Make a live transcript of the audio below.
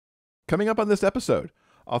Coming up on this episode,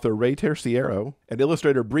 author Rey Terceiro and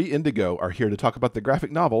illustrator Bre Indigo are here to talk about the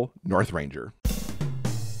graphic novel Northranger.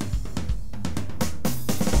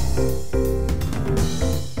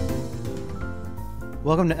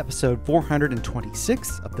 Welcome to episode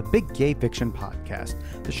 426 of the Big Gay Fiction Podcast,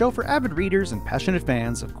 the show for avid readers and passionate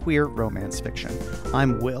fans of queer romance fiction.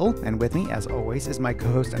 I'm Will, and with me, as always, is my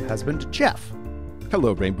co-host and husband, Jeff.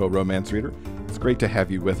 Hello, Rainbow Romance Reader. It's great to have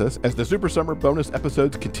you with us as the Super Summer bonus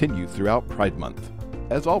episodes continue throughout Pride Month.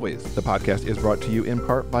 As always, the podcast is brought to you in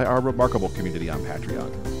part by our remarkable community on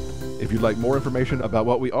Patreon. If you'd like more information about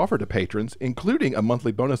what we offer to patrons, including a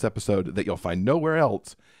monthly bonus episode that you'll find nowhere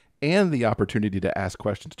else, and the opportunity to ask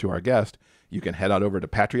questions to our guest, you can head on over to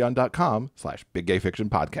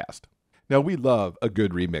patreon.com/biggayfictionpodcast. Now, we love a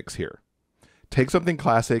good remix here. Take something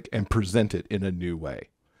classic and present it in a new way.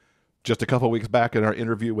 Just a couple weeks back in our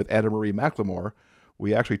interview with Anna Marie McLemore,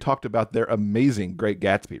 we actually talked about their amazing Great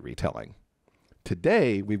Gatsby retelling.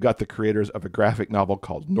 Today, we've got the creators of a graphic novel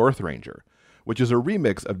called Northranger, which is a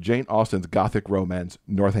remix of Jane Austen's Gothic romance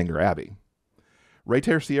Northanger Abbey. Rey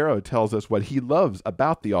Terceiro tells us what he loves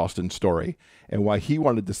about the Austen story and why he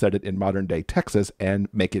wanted to set it in modern-day Texas and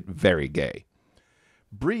make it very gay.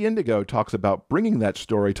 Bre Indigo talks about bringing that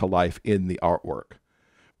story to life in the artwork.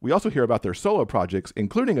 We also hear about their solo projects,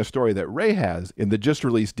 including a story that Rey has in the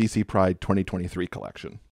just-released DC Pride 2023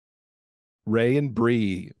 collection. Rey and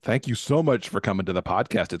Bre, thank you so much for coming to the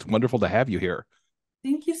podcast. It's wonderful to have you here.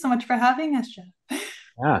 Thank you so much for having us, Jeff.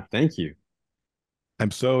 Thank you. I'm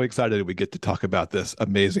so excited that we get to talk about this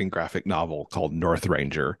amazing graphic novel called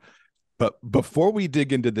Northranger. But before we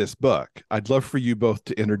dig into this book, I'd love for you both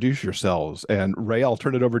to introduce yourselves. And Rey, I'll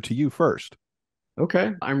turn it over to you first.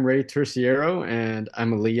 Okay, I'm Rey Terceiro, and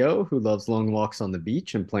I'm a Leo who loves long walks on the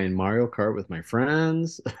beach and playing Mario Kart with my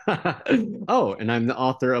friends. Oh, and I'm the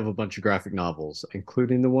author of a bunch of graphic novels,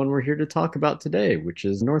 including the one we're here to talk about today, which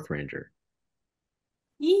is Northranger.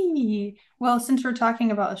 Yee. Well, since we're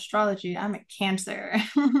talking about astrology, I'm a Cancer,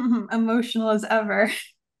 emotional as ever.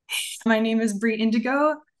 My name is Bre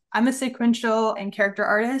Indigo. I'm a sequential and character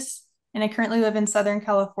artist, and I currently live in Southern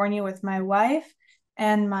California with my wife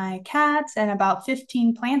and my cats and about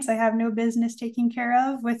 15 plants I have no business taking care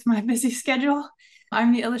of with my busy schedule.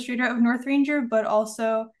 I'm the illustrator of Northranger, but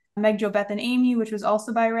also Meg, Jo, Beth, and Amy, which was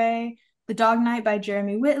also by Rey, The Dog Night by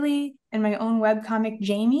Jeremy Whitley, and my own webcomic,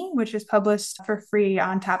 Jamie, which is published for free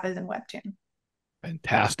on Tapas and Webtoon.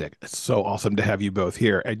 Fantastic. It's so awesome to have you both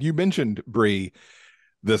here. And you mentioned, Bre,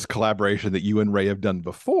 this collaboration that you and Rey have done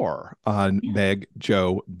before on Meg,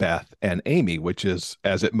 Jo, Beth, and Amy, which is,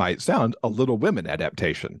 as it might sound, a Little Women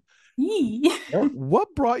adaptation.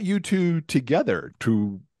 What brought you two together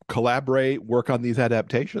to collaborate, work on these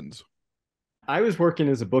adaptations? I was working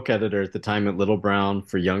as a book editor at the time at Little Brown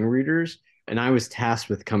for young readers, and I was tasked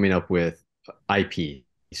with coming up with IP,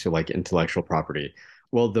 so like intellectual property.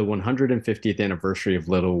 Well, the 150th anniversary of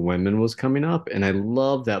Little Women was coming up, and I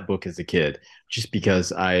loved that book as a kid, just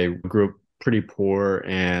because I grew up pretty poor,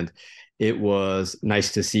 and it was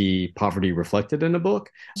nice to see poverty reflected in a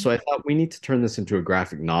book. So I thought we need to turn this into a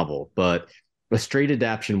graphic novel, but a straight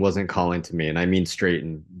adaptation wasn't calling to me, and I mean straight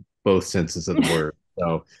in both senses of the word.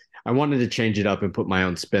 So I wanted to change it up and put my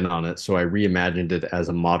own spin on it, so I reimagined it as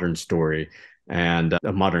a modern story and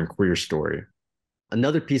a modern queer story.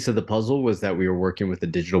 Another piece of the puzzle was that we were working with a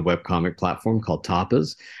digital webcomic platform called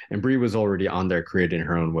Tapas, and Bre was already on there creating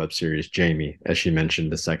her own web series, Jamie, as she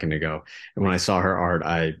mentioned a second ago. And when I saw her art,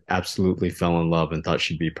 I absolutely fell in love and thought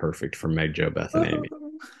she'd be perfect for Meg, Jo, Beth, and Amy.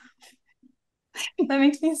 That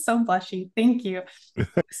makes me so blushy. Thank you.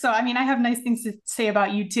 So, I mean, I have nice things to say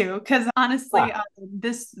about you too, because honestly,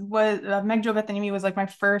 this was Meg, Jo, Beth, and Amy was like my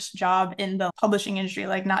first job in the publishing industry,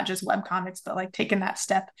 like not just webcomics, but like taking that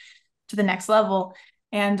step to the next level.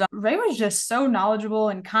 And Rey was just so knowledgeable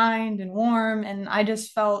and kind and warm, and I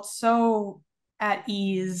just felt so at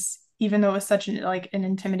ease, even though it was such an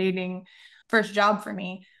intimidating first job for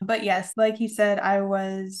me. But yes, like he said, I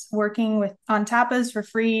was working on Tapas for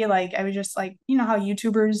free. Like I was just like, you know how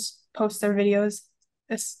YouTubers post their videos,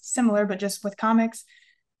 it's similar, but just with comics.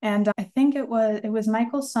 And I think it was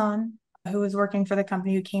Michael's son who was working for the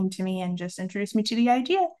company who came to me and just introduced me to the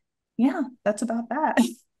idea. Yeah, that's about that.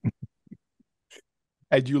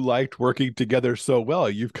 And you liked working together so well,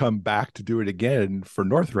 you've come back to do it again for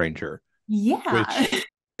Northranger. Yeah,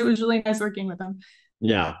 it was really nice working with him.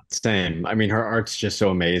 Yeah, same. I mean, her art's just so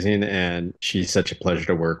amazing, and she's such a pleasure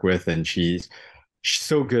to work with, and she's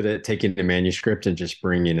so good at taking the manuscript and just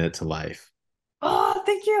bringing it to life. Oh,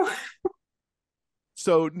 thank you.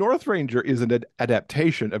 So Northranger is an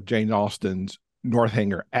adaptation of Jane Austen's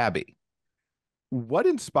Northanger Abbey. What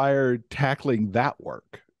inspired tackling that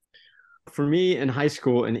work? For me in high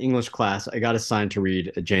school in English class, I got assigned to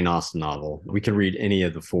read a Jane Austen novel. We could read any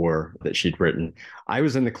of the four that she'd written. I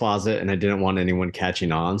was in the closet and I didn't want anyone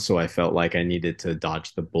catching on, so I felt like I needed to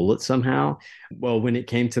dodge the bullet somehow. Well, when it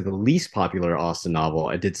came to the least popular Austen novel,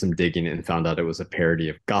 I did some digging and found out it was a parody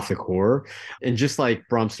of Gothic horror. And just like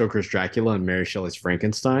Bram Stoker's Dracula and Mary Shelley's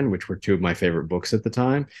Frankenstein, which were two of my favorite books at the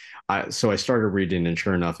time, so I started reading, and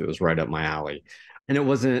sure enough, it was right up my alley. And it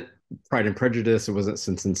wasn't Pride and Prejudice. It wasn't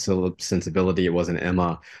Sense and Sensibility. It wasn't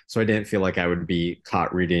Emma. So I didn't feel like I would be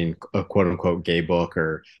caught reading a quote unquote gay book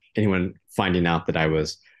or anyone finding out that I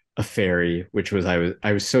was a fairy, which was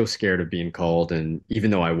I was so scared of being called. And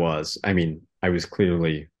even though I mean, I was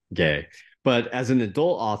clearly gay. But as an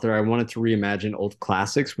adult author, I wanted to reimagine old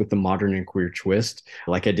classics with the modern and queer twist,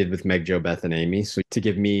 like I did with Meg, Jo, Beth, and Amy. So to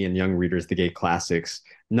give me and young readers the gay classics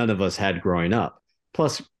none of us had growing up.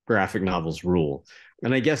 Plus, graphic novels rule.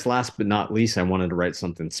 And I guess last but not least, I wanted to write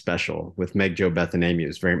something special. With Meg, Jo, Beth, and Amy, it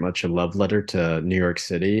was very much a love letter to New York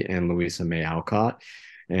City and Louisa May Alcott.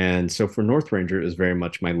 And so for Northranger, it was very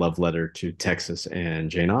much my love letter to Texas and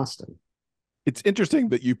Jane Austen. It's interesting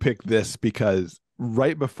that you picked this because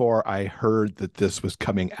right before I heard that this was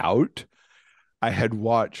coming out, I had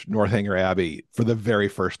watched Northanger Abbey for the very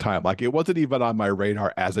first time. Like it wasn't even on my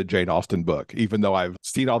radar as a Jane Austen book, even though I've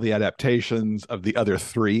seen all the adaptations of the other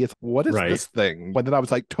three. It's, what is this thing? But then I was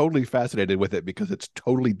like totally fascinated with it because it's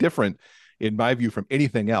totally different, in my view, from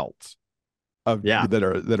anything else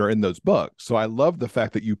that are in those books. So I love the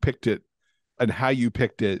fact that you picked it and how you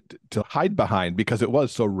picked it to hide behind because it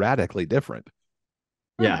was so radically different.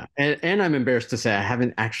 Yeah, and I'm embarrassed to say I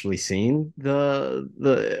haven't actually seen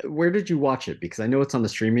the where did you watch it? Because I know it's on the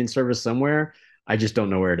streaming service somewhere. I just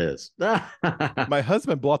don't know where it is. My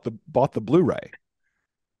husband bought the Blu-ray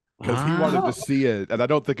because he wanted to see it, and I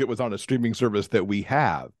don't think it was on a streaming service that we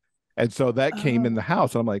have. And so that came in the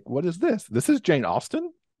house, and I'm like, "What is this? This is Jane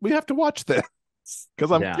Austen? We have to watch this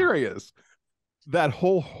because I'm curious." That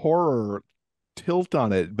whole horror tilt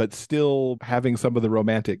on it, but still having some of the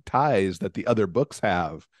romantic ties that the other books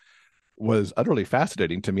have was utterly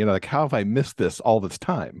fascinating to me. And like, how have I missed this all this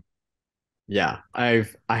time? Yeah, I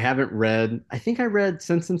haven't read, I think I read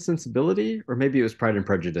Sense and Sensibility, or maybe it was Pride and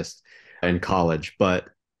Prejudice in college, but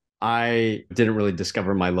I didn't really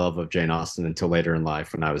discover my love of Jane Austen until later in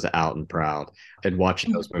life when I was out and proud. And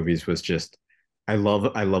watching those movies was just I love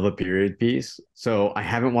a period piece. So I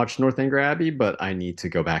haven't watched Northanger Abbey, but I need to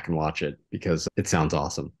go back and watch it because it sounds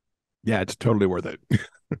awesome. Yeah, it's totally worth it.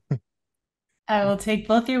 I will take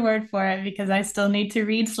both your word for it because I still need to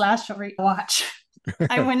read slash watch.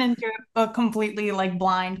 I went into a book completely like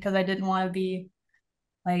blind because I didn't want to be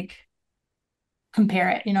like compare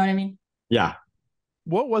it. You know what I mean? Yeah.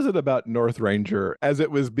 What was it about Northranger as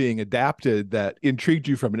it was being adapted that intrigued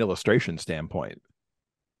you from an illustration standpoint?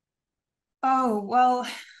 Oh, well,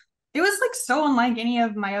 it was like so unlike any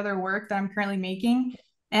of my other work that I'm currently making.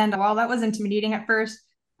 And while that was intimidating at first,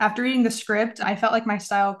 after reading the script, I felt like my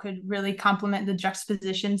style could really complement the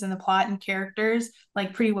juxtapositions and the plot and characters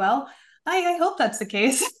like pretty well. I hope that's the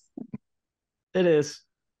case. It is.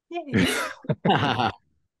 Yay.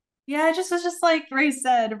 Yeah, it was just like Ray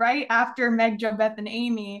said, right after Meg, Jo, Beth, and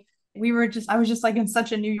Amy, I was just like in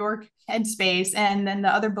such a New York headspace. And then the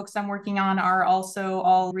other books I'm working on are also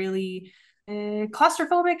all really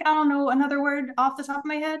claustrophobic. I don't know another word off the top of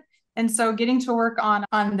my head. And so getting to work on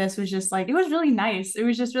this was just like, it was really nice. It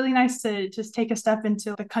was just really nice to just take a step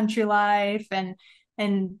into the country life and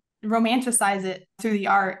romanticize it through the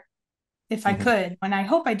art if I could. And I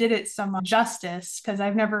hope I did it some justice because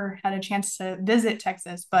I've never had a chance to visit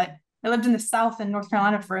Texas, but I lived in the South in North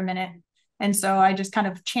Carolina for a minute. And so I just kind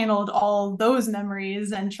of channeled all those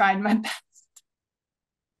memories and tried my best.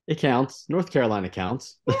 It counts. North Carolina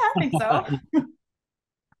counts. Yeah, I think so.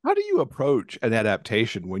 How do you approach an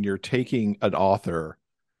adaptation when you're taking an author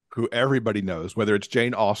who everybody knows, whether it's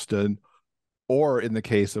Jane Austen or in the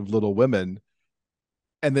case of Little Women,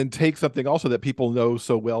 and then take something also that people know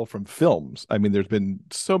so well from films? I mean, there's been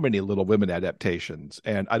so many Little Women adaptations,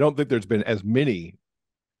 and I don't think there's been as many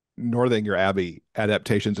Northanger Abbey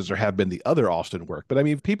adaptations as there have been the other Austen work. But I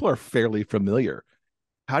mean, people are fairly familiar.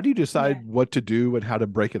 How do you decide what to do and how to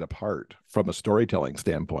break it apart from a storytelling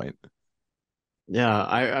standpoint? Yeah,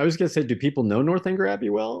 I was gonna say, do people know Northanger Abbey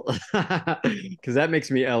well? Because that makes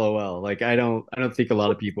me LOL. Like I don't think a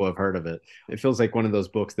lot of people have heard of it. It feels like one of those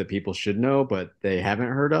books that people should know, but they haven't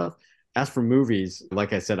heard of. As for movies,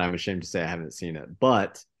 like I said, I'm ashamed to say I haven't seen it.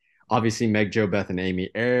 But obviously Meg, Jo, Beth, and Amy,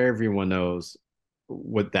 everyone knows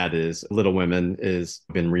what that is. Little Women is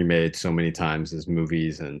been remade so many times as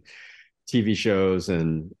movies and TV shows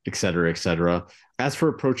and et cetera, et cetera. As for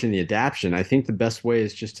approaching the adaptation, I think the best way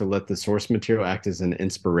is just to let the source material act as an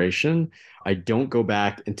inspiration. I don't go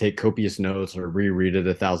back and take copious notes or reread it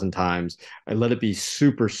 1,000 times. I let it be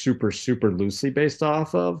super, super, super loosely based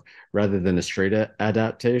off of rather than a straight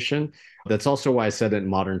adaptation. That's also why I said it in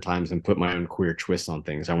modern times and put my own queer twist on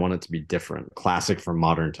things. I want it to be different, classic for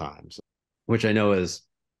modern times, which I know is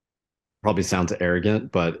probably sounds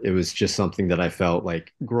arrogant, but it was just something that I felt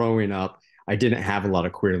like growing up, I didn't have a lot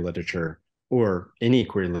of queer literature or any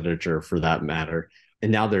queer literature for that matter.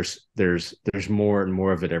 And now there's more and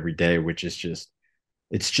more of it every day, which is just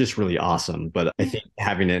it's just really awesome. But I think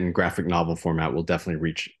having it in graphic novel format will definitely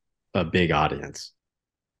reach a big audience.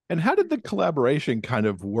 And how did the collaboration kind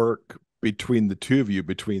of work between the two of you,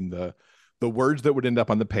 between the words that would end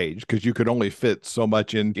up on the page, because you could only fit so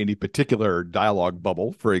much in any particular dialogue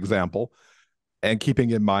bubble, for example, and keeping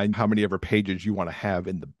in mind how many ever pages you want to have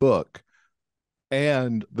in the book,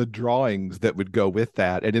 and the drawings that would go with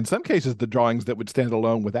that. And in some cases, the drawings that would stand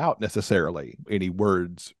alone without necessarily any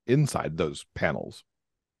words inside those panels.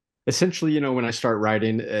 Essentially, when I start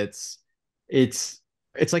writing, it's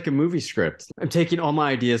it's like a movie script. I'm taking all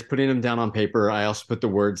my ideas, putting them down on paper. I also put the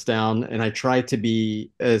words down, and I try to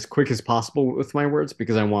be as quick as possible with my words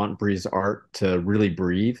because I want Bre's art to really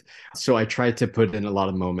breathe. So I try to put in a lot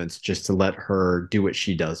of moments just to let her do what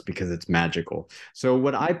she does because it's magical. So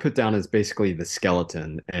what I put down is basically the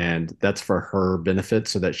skeleton, and that's for her benefit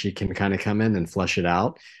so that she can kind of come in and flesh it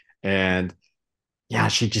out. And yeah,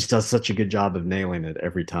 she just does such a good job of nailing it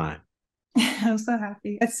every time. I'm so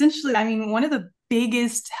happy. Essentially, I mean, one of the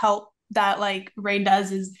biggest help that like Rey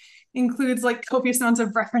does is includes like copious amounts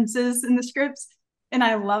of references in the scripts. And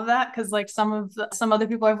I love that because like some other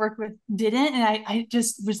people I've worked with didn't. And I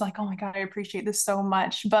just was like, oh my God, I appreciate this so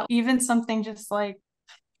much. But even something just like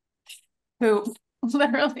poop,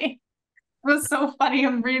 literally. It was so funny.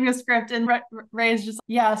 I'm reading a script and Rey is just,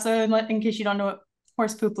 yeah, so in case you don't know what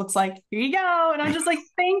horse poop looks like, here you go. And I'm just like,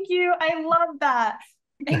 thank you. I love that.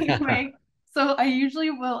 Anyway, so I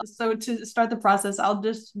usually will. So to start the process, I'll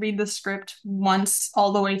just read the script once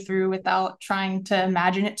all the way through without trying to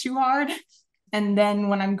imagine it too hard. And then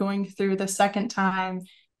when I'm going through the second time,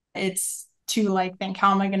 it's to like think,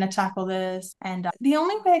 how am I going to tackle this? And the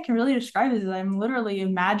only way I can really describe it is I'm literally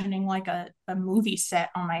imagining like a movie set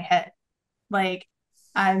on my head. Like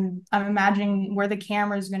I'm imagining where the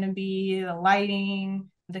camera is going to be, the lighting,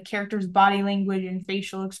 the character's body language and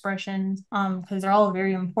facial expressions, because they're all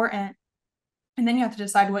very important. And then you have to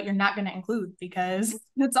decide what you're not going to include because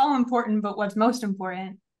it's all important, but what's most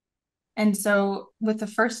important. And so with the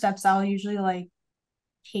first steps, I'll usually like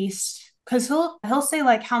paste because he'll say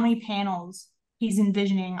like how many panels he's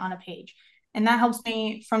envisioning on a page. And that helps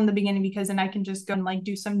me from the beginning because then I can just go and like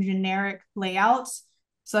do some generic layouts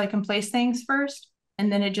so I can place things first.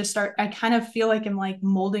 And then I kind of feel like I'm like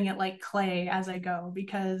molding it like clay as I go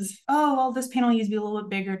because, oh, well, this panel needs to be a little bit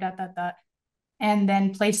bigger, that. And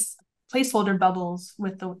then placeholder bubbles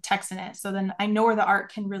with the text in it. So then I know where the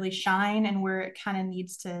art can really shine and where it kind of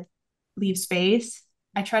needs to leave space.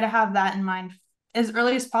 I try to have that in mind as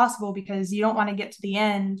early as possible because you don't want to get to the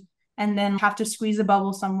end and then have to squeeze a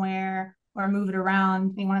bubble somewhere or move it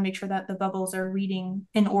around. You want to make sure that the bubbles are reading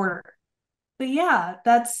in order. But yeah,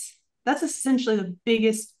 that's essentially the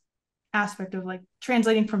biggest aspect of like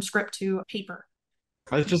translating from script to paper.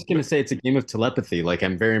 I was just going to say it's a game of telepathy. Like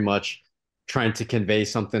I'm very much trying to convey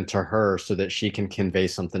something to her so that she can convey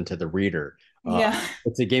something to the reader. Yeah.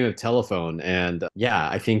 It's a game of telephone. And yeah,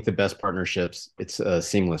 I think the best partnerships, it's a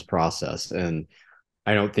seamless process. And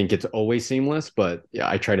I don't think it's always seamless, but yeah,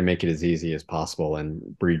 I try to make it as easy as possible. And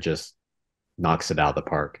Bre just knocks it out of the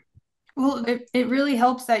park. Well, it really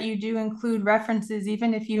helps that you do include references,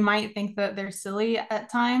 even if you might think that they're silly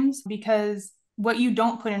at times, because what you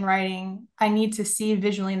don't put in writing, I need to see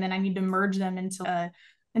visually, and then I need to merge them into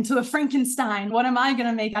a Frankenstein. What am I going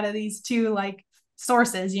to make out of these two like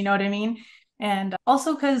sources? You know what I mean? And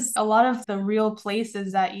also because a lot of the real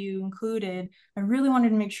places that you included, I really wanted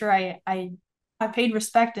to make sure I paid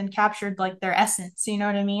respect and captured like their essence. You know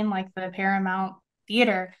what I mean? Like the Paramount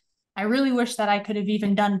Theater. I really wish that I could have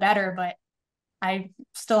even done better, but I'm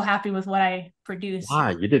still happy with what I produced.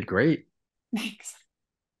 Wow, you did great. Thanks.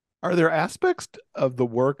 Are there aspects of the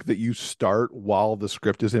work that you start while the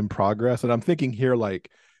script is in progress? And I'm thinking here like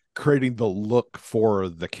creating the look for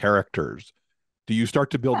the characters. Do you start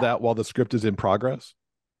to build that while the script is in progress?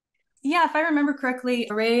 Yeah, if I remember correctly,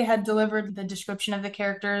 Rey had delivered the description of the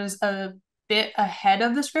characters a bit ahead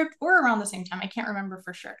of the script or around the same time. I can't remember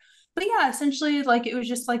for sure. But yeah, essentially, like it was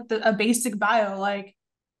just like a basic bio, like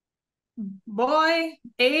boy,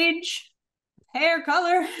 age, hair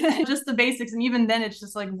color, just the basics. And even then it's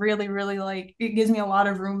just like really, really like it gives me a lot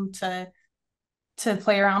of room to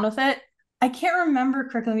play around with it. I can't remember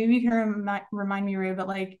correctly. Maybe you can remind me, Ray, but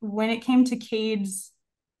like when it came to Cade's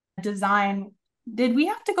design, did we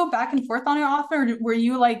have to go back and forth on it often, or were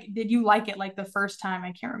you like, did you like it like the first time?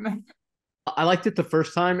 I can't remember. I liked it the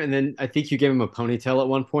first time, and then I think you gave him a ponytail at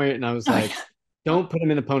one point, and I was like, don't put him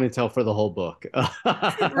in a ponytail for the whole book.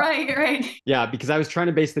 Right, right. Yeah, because I was trying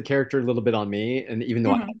to base the character a little bit on me, and even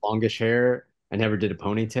though I had longish hair, I never did a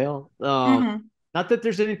ponytail. Not that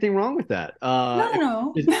there's anything wrong with that. No,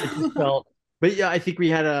 no, It just felt, but yeah, I think we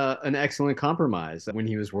had an excellent compromise. When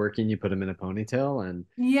he was working, you put him in a ponytail, and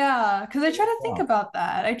yeah, because I try to think about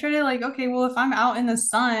that. I try to like, okay, well, if I'm out in the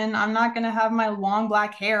sun, I'm not gonna have my long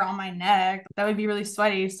black hair on my neck. That would be really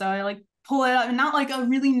sweaty. So I like pull it up, and not like a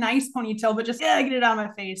really nice ponytail, but just yeah, get it out of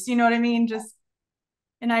my face. You know what I mean? Just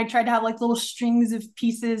and I tried to have like little strings of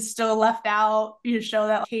pieces still left out to show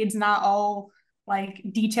that Cade's not all like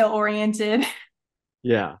detail oriented.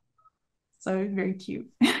 yeah. So it was very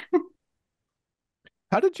cute.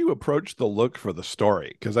 How did you approach the look for the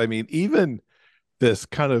story? Because I mean, even this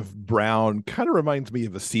kind of brown kind of reminds me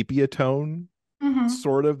of a sepia tone,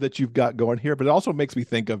 sort of, that you've got going here, but it also makes me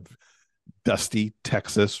think of dusty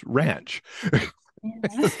Texas ranch.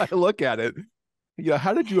 As I look at it, yeah,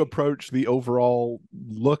 how did you approach the overall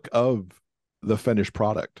look of the finished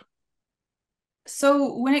product?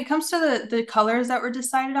 So when it comes to the colors that were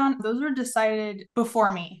decided on, those were decided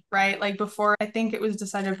before me, right? Like before, I think it was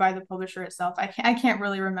decided by the publisher itself. I can't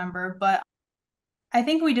really remember, but I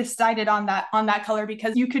think we decided on that color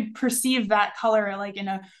because you could perceive that color like in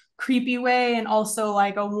a creepy way and also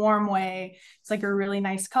like a warm way. It's like a really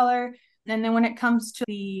nice color. And then when it comes to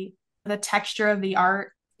the texture of the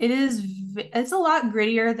art, it's a lot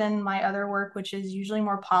grittier than my other work, which is usually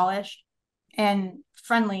more polished and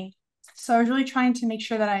friendly. So I was really trying to make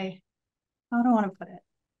sure that how do I want to put it?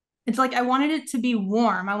 It's like I wanted it to be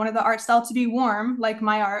warm. I wanted the art style to be warm, like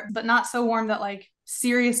my art, but not so warm that like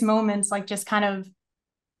serious moments, like just kind of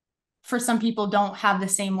for some people don't have the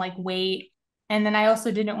same like weight. And then I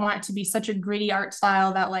also didn't want it to be such a gritty art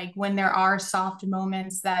style that like when there are soft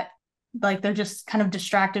moments that like they're just kind of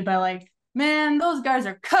distracted by like, man, those guys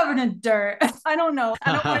are covered in dirt. I don't know.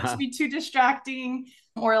 I don't want it to be too distracting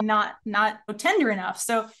or not tender enough.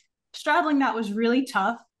 So straddling that was really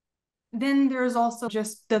tough. Then there's also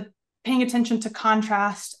just the paying attention to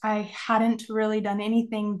contrast. I hadn't really done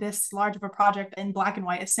anything this large of a project in black and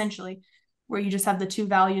white, essentially, where you just have the two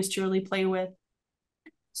values to really play with.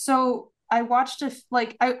 So I watched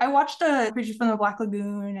I watched a Creature from the Black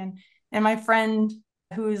Lagoon, and my friend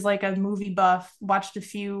who is like a movie buff watched a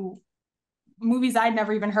few movies I'd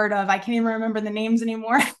never even heard of. I can't even remember the names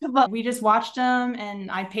anymore, but we just watched them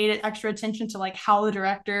and I paid extra attention to like how the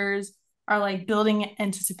directors are like building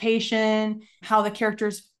anticipation, how the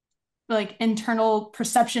characters like internal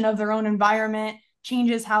perception of their own environment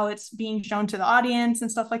changes how it's being shown to the audience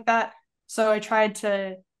and stuff like that. So I tried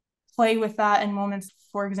to play with that in moments.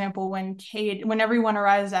 For example, when everyone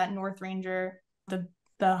arrives at Northranger,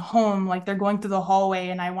 the home, like they're going through the hallway,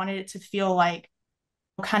 and I wanted it to feel like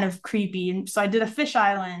kind of creepy. And so I did a fish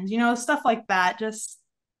island, stuff like that, just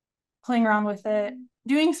playing around with it.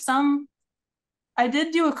 I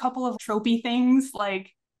did do a couple of tropey things,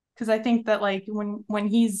 like, because I think that like when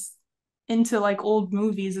he's into like old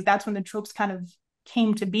movies, that's when the tropes kind of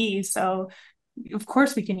came to be. So of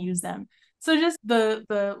course we can use them. So just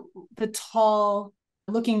the tall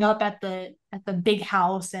looking up at the big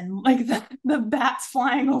house and like the bats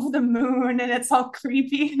flying over the moon and it's all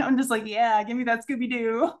creepy. And I'm just like, yeah, give me that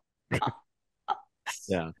Scooby-Doo.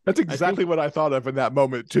 Yeah. That's exactly what I thought of in that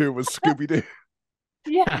moment too, was Scooby-Doo.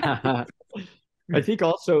 Yeah. I think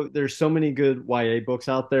also there's so many good YA books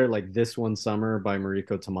out there, like This One Summer by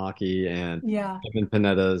Mariko Tamaki and Kevin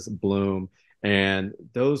Panetta's Bloom. And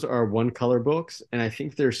those are one color books. And I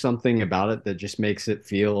think there's something about it that just makes it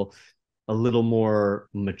feel a little more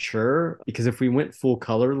mature. Because if we went full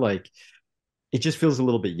color, like it just feels a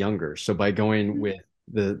little bit younger. So by going with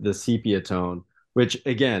the sepia tone, which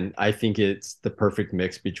again, I think it's the perfect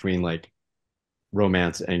mix between like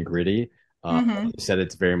romance and gritty. Like you said,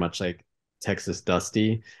 it's very much like Texas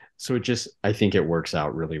dusty. So I think it works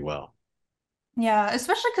out really well. Yeah,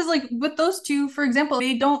 especially because like with those two, for example,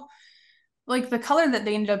 they don't like the color that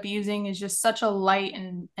they ended up using is just such a light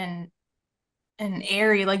and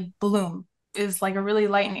airy, like Bloom is like a really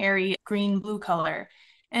light and airy green blue color.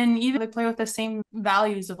 And even they play with the same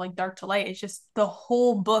values of like dark to light. It's just the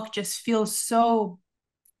whole book just feels so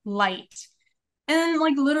light. And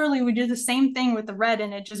like literally we did the same thing with the red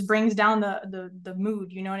and it just brings down the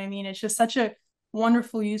mood, you know what I mean? It's just such a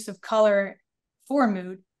wonderful use of color. for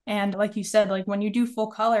mood. And like you said, like when you do full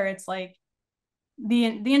color, it's like the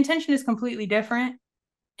intention is completely different.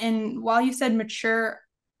 And while you said mature,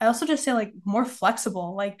 I also just say like more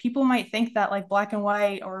flexible. Like people might think that like black and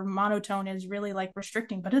white or monotone is really like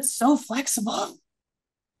restricting, but it's so flexible.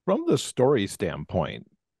 From the story standpoint,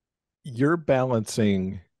 you're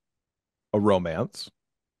balancing a romance,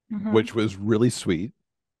 which was really sweet,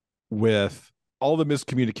 with all the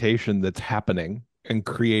miscommunication that's happening and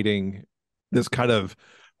creating this kind of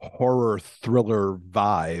horror thriller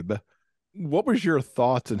vibe. What was your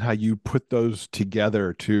thoughts and how you put those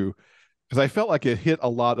together to, because I felt like it hit a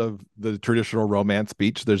lot of the traditional romance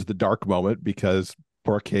beats. There's the dark moment because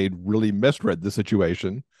poor Cade really misread the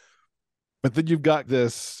situation. But then you've got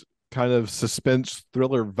this kind of suspense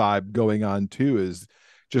thriller vibe going on too, is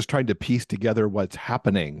just trying to piece together what's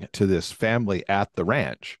happening to this family at the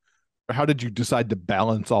ranch. How did you decide to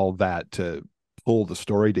balance all that to pull the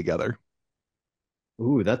story together?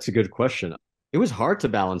 Ooh, that's a good question. It was hard to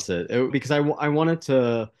balance because I wanted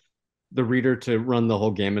the reader to run the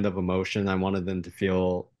whole gamut of emotion. I wanted them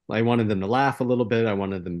to laugh a little bit. I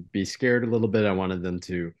wanted them to be scared a little bit. I wanted them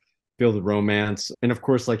to feel the romance. And of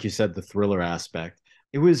course, like you said, the thriller aspect.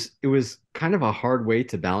 It was kind of a hard way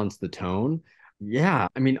to balance the tone. Yeah.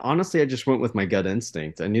 I mean, honestly, I just went with my gut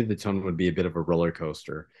instinct. I knew the tone would be a bit of a roller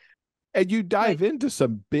coaster. And you dive into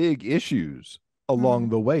some big issues along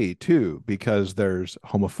the way too, because there's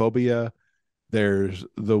homophobia, there's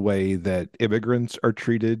the way that immigrants are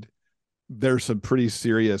treated, there's some pretty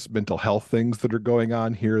serious mental health things that are going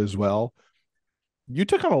on here as well. You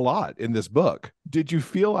took on a lot in this book. Did you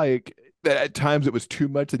feel like that at times it was too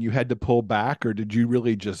much and you had to pull back, or did you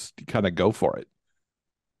really just kind of go for it?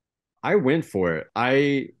 I went for it.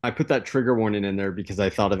 I put that trigger warning in there because I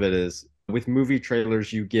thought of it as with movie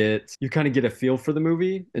trailers, you kind of get a feel for the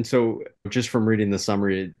movie. And so just from reading the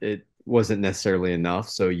summary, it wasn't necessarily enough.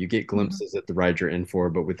 So you get glimpses at the ride you're in for,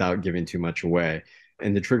 but without giving too much away.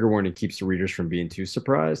 And the trigger warning keeps the readers from being too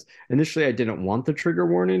surprised. Initially, I didn't want the trigger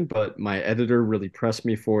warning, but my editor really pressed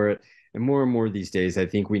me for it. And more these days, I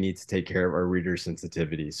think we need to take care of our readers'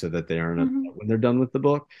 sensitivity so that they aren't upset when they're done with the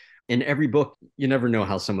book. In every book, you never know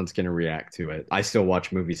how someone's going to react to it. I still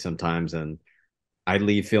watch movies sometimes and I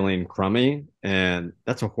leave feeling crummy, and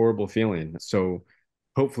that's a horrible feeling. So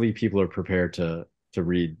hopefully people are prepared to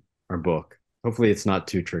read our book. Hopefully it's not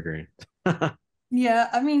too triggering. Yeah,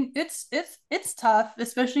 I mean it's tough,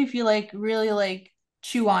 especially if you like really like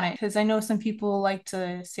chew on it, because I know some people like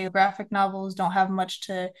to say graphic novels don't have much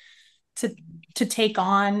to to take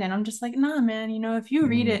on, and I'm just like, nah, man, if you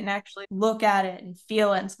read it and actually look at it and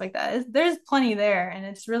feel it and stuff like that, there's plenty there, and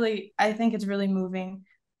I think it's really moving.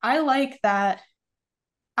 I like that.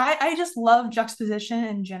 I just love juxtaposition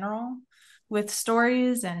in general with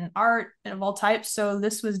stories and art of all types. So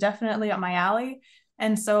this was definitely up my alley.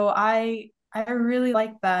 And so I really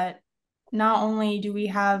like that not only do we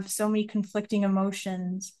have so many conflicting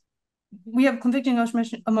emotions, we have conflicting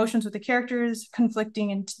emotions with the characters, conflicting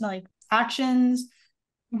in like actions,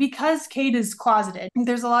 because Cade is closeted.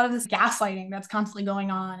 There's a lot of this gaslighting that's constantly going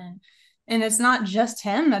on, and it's not just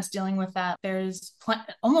him that's dealing with that. There's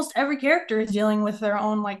almost every character is dealing with their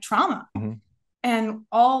own like trauma, and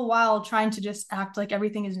all while trying to just act like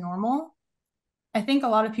everything is normal. I think a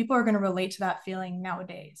lot of people are going to relate to that feeling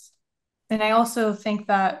nowadays. And I also think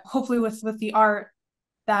that hopefully with the art,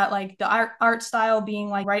 that like the art style being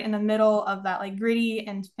like right in the middle of that like gritty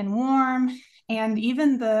and warm, and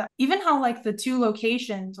even how like the two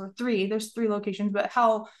locations, or three, there's three locations, but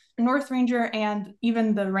how Northranger and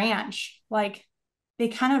even the ranch, like they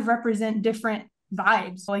kind of represent different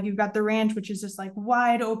vibes. Like you've got the ranch, which is just like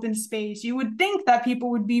wide open space. You would think that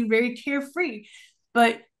people would be very carefree,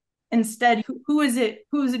 but instead, who is it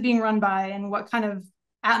being run by, and what kind of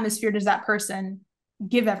atmosphere does that person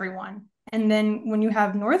give everyone? And then when you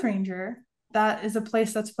have Northranger, that is a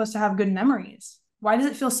place that's supposed to have good memories. Why does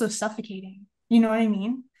it feel so suffocating? You know what I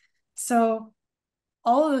mean? So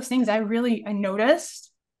all of those things I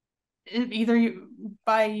noticed, either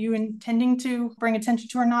by you intending to bring attention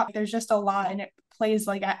to or not. There's just a lot, and it plays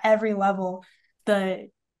like at every level. I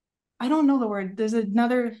don't know the word. There's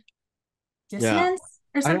another Yeah. dissonance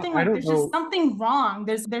or something, I like don't there's just know. something wrong.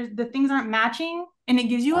 There's the things aren't matching, and it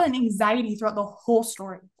gives you an anxiety throughout the whole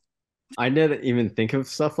story. I didn't even think of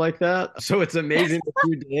stuff like that. So it's amazing that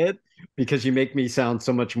you did because you make me sound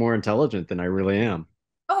so much more intelligent than I really am.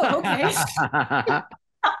 Oh, okay.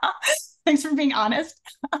 Thanks for being honest.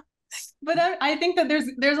 But I think that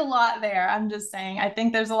there's a lot there. I'm just saying, I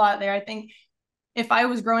think there's a lot there. I think if I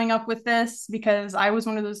was growing up with this, because I was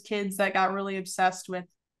one of those kids that got really obsessed with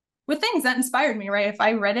with things that inspired me, right? If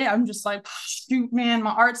I read it, I'm just like, shoot, man,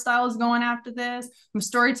 my art style is going after this. My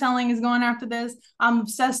storytelling is going after this. I'm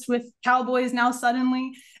obsessed with cowboys now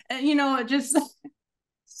suddenly. You know, it just,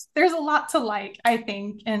 there's a lot to like, I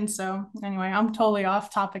think. And so anyway, I'm totally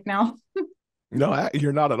off topic now. No,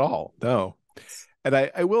 you're not at all. No. And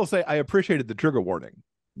I will say I appreciated the trigger warning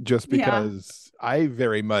just because I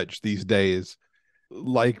very much these days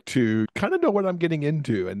like to kind of know what I'm getting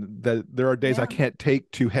into, and that there are days I can't take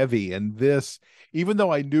too heavy. And this, even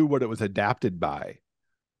though I knew what it was adapted by,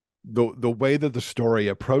 the way that the story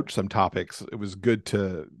approached some topics, it was good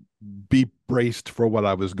to be braced for what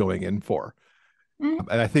I was going in for. And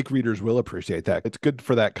I think readers will appreciate that. It's good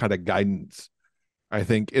for that kind of guidance. I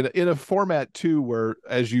think in a format too, where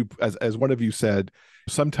as one of you said,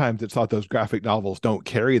 sometimes it's thought those graphic novels don't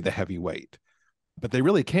carry the heavy weight, but they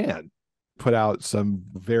really can put out some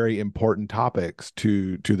very important topics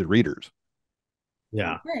to the readers.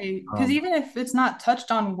 Yeah. Right. Because even if it's not touched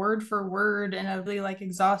on word for word in a really like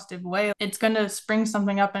exhaustive way, it's going to spring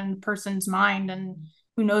something up in a person's mind, and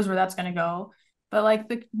who knows where that's going to go. But like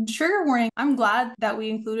the trigger warning, I'm glad that we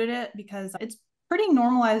included it because it's pretty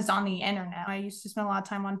normalized on the internet. I used to spend a lot of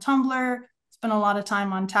time on Tumblr, spend a lot of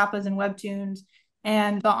time on Tapas and Webtoons,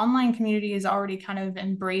 and the online community has already kind of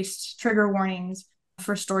embraced trigger warnings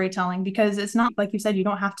for storytelling, because it's not like you said, you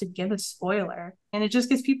don't have to give a spoiler, and it just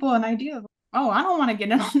gives people an idea of, oh, I don't want to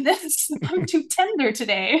get in on this. I'm too tender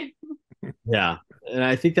today. Yeah. And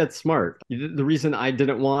I think that's smart. The reason I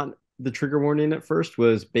didn't want the trigger warning at first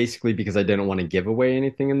was basically because I didn't want to give away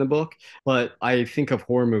anything in the book. But I think of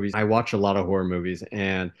horror movies. I watch a lot of horror movies,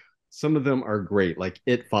 and some of them are great. Like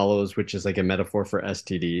It Follows, which is like a metaphor for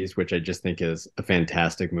STDs, which I just think is a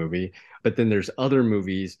fantastic movie. But then there's other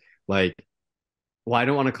movies like, well, I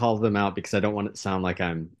don't want to call them out because I don't want it to sound like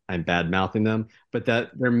I'm bad mouthing them, but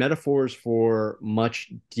that they're metaphors for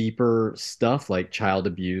much deeper stuff like child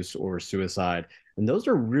abuse or suicide. And those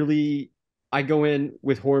are really, I go in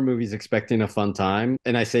with horror movies expecting a fun time.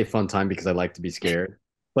 And I say fun time because I like to be scared.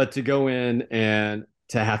 But to go in and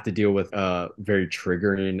to have to deal with a very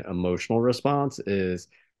triggering emotional response is,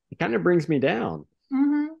 it kind of brings me down.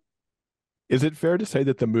 Mm-hmm. Is it fair to say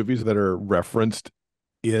that the movies that are referenced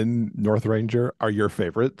in Northranger are your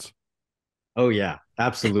favorites? Oh yeah,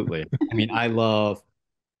 absolutely. I mean, I love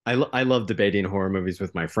debating horror movies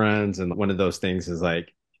with my friends, and one of those things is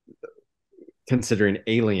like considering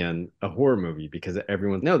Alien a horror movie because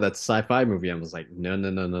everyone, no, that's a sci-fi movie. I was like, no,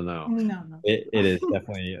 no, no, no, no. No. It is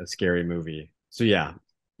definitely a scary movie. So yeah,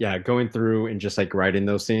 yeah, going through and just like writing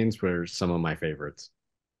those scenes were some of my favorites.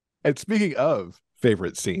 And speaking of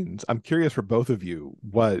favorite scenes, I'm curious for both of you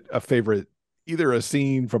what a favorite, either a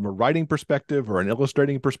scene from a writing perspective or an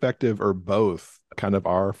illustrating perspective or both, kind of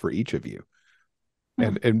are for each of you.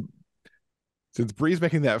 And since Bree's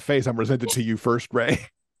making that face, I'm presented to you first, Rey.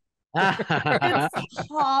 It's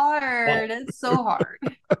hard. It's so hard.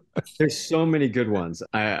 There's so many good ones.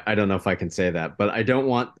 I don't know if I can say that, but I don't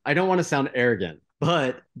want to sound arrogant.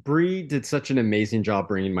 But Bre did such an amazing job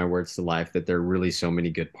bringing my words to life that there are really so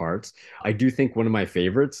many good parts. I do think one of my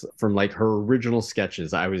favorites from like her original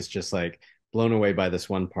sketches, I was just like blown away by this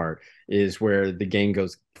one part, is where the gang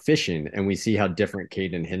goes fishing and we see how different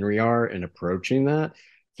Kate and Henry are in approaching that.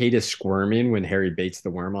 Kate is squirming when Harry baits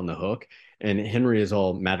the worm on the hook, and Henry is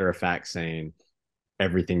all matter of fact saying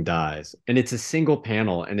everything dies. And it's a single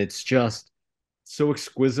panel, and it's just so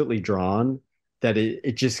exquisitely drawn that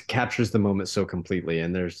it just captures the moment so completely.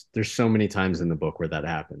 And there's so many times in the book where that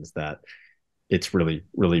happens that it's really,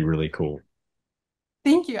 really, really cool.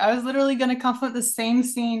 Thank you. I was literally going to compliment the same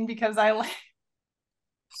scene because I like.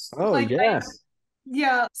 Oh, like, yes.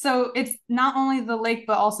 Yeah. So it's not only the lake,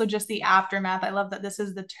 but also just the aftermath. I love that this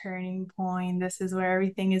is the turning point. This is where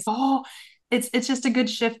everything is. Oh, it's just a good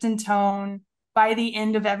shift in tone. By the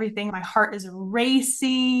end of everything, my heart is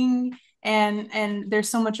racing, and there's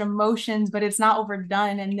so much emotions, but it's not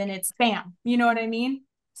overdone. And then it's bam. You know what I mean?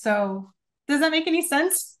 So does that make any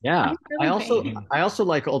sense? Yeah. Really I also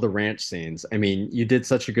like all the ranch scenes. I mean, you did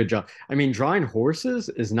such a good job. I mean, drawing horses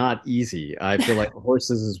is not easy. I feel like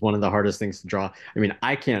horses is one of the hardest things to draw. I mean,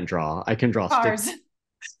 I can't draw. I can draw Cars. sticks.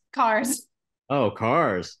 Cars. Oh,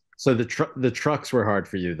 cars. So the trucks were hard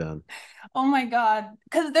for you then. Oh my God.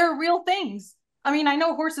 Because they're real things. I mean, I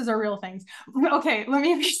know horses are real things. Okay, let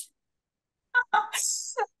me be.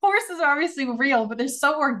 Horses are obviously real, but they're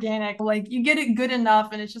so organic. Like you get it good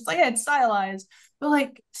enough, and it's just like, yeah, it's stylized. But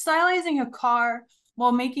like stylizing a car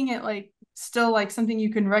while making it like still like something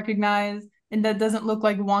you can recognize and that doesn't look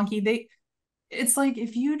like wonky. It's like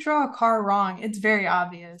if you draw a car wrong, it's very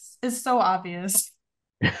obvious. It's so obvious.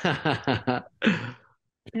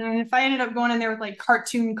 And if I ended up going in there with like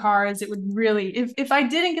cartoon cars, it would really, if I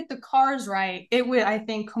didn't get the cars right, it would, I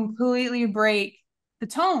think, completely break the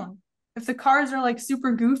tone. If the cars are like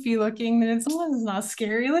super goofy looking, then it's, oh, it's not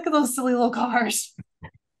scary. Look at those silly little cars.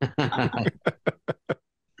 I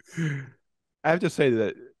have to say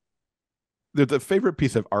that there's a favorite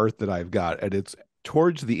piece of art that I've got, and it's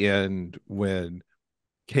towards the end when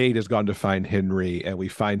Kate has gone to find Henry, and we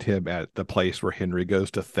find him at the place where Henry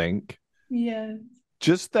goes to think. Yeah.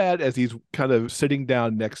 Just that as he's kind of sitting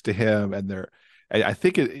down next to him, and I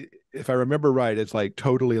think if I remember right, it's like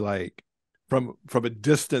totally like from a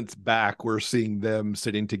distance back, we're seeing them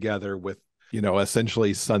sitting together with,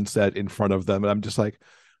 essentially sunset in front of them, and I'm just like,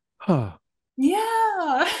 huh.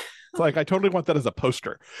 Yeah. It's like I totally want that as a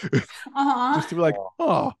poster, just to be like,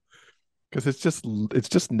 oh, because it's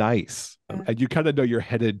just nice, and you kind of know you're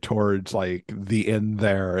headed towards like the end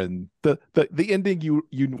there, and the ending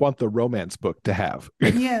you want the romance book to have.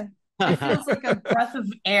 Yeah, it feels like a breath of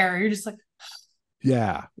air. You're just like,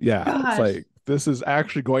 yeah. gosh. It's like this is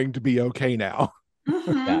actually going to be okay now.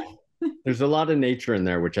 Yeah. There's a lot of nature in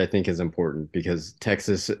there, which I think is important because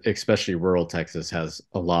Texas, especially rural Texas, has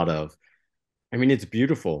a lot of, I mean, it's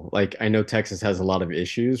beautiful. Like I know Texas has a lot of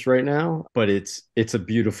issues right now, but it's a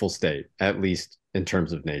beautiful state, at least in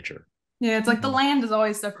terms of nature. Yeah, it's like the land is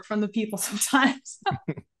always separate from the people sometimes.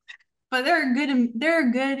 But there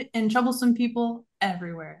are good and troublesome people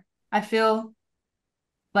everywhere. I feel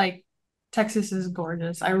like Texas is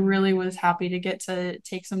gorgeous. I really was happy to get to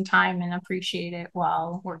take some time and appreciate it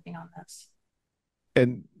while working on this.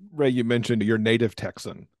 And Ray, you mentioned you're native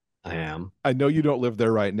Texan. I am. I know you don't live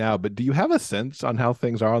there right now, but do you have a sense on how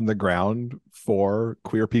things are on the ground for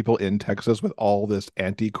queer people in Texas with all this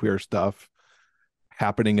anti-queer stuff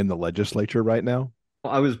happening in the legislature right now?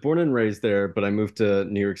 I was born and raised there, but I moved to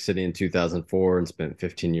New York City in 2004 and spent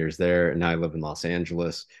 15 years there. And now I live in Los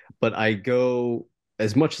Angeles. But I go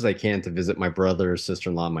as much as I can to visit my brother,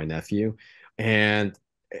 sister-in-law, and my nephew. And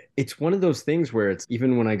it's one of those things where it's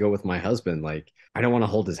even when I go with my husband, like I don't want to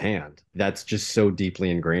hold his hand. That's just so deeply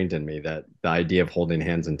ingrained in me that the idea of holding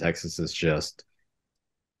hands in Texas is just,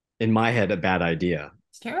 in my head, a bad idea.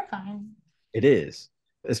 It's terrifying. It is.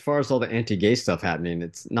 As far as all the anti-gay stuff happening,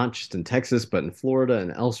 it's not just in Texas, but in Florida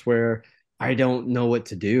and elsewhere. I don't know what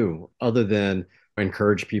to do other than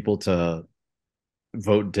encourage people to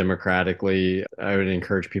vote democratically. I would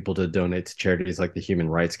encourage people to donate to charities like the Human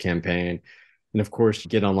Rights Campaign. And of course,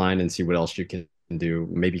 get online and see what else you can do.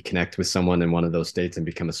 Maybe connect with someone in one of those states and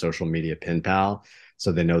become a social media pen pal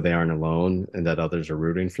so they know they aren't alone and that others are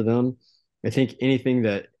rooting for them. I think anything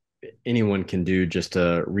that anyone can do just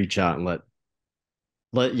to reach out and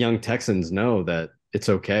let young Texans know that it's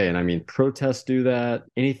okay. And I mean, protests do that.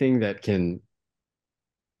 Anything that can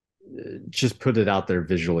just put it out there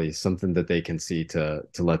visually, something that they can see to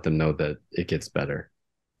let them know that it gets better.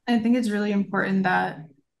 I think it's really important that,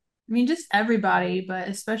 I mean, just everybody, but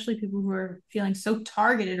especially people who are feeling so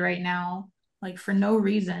targeted right now, like for no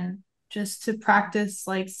reason, just to practice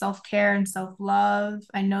like self-care and self-love.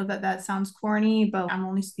 I know that that sounds corny, but I'm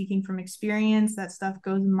only speaking from experience. That stuff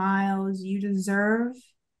goes miles. You deserve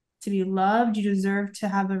to be loved. You deserve to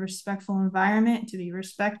have a respectful environment, to be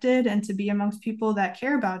respected, and to be amongst people that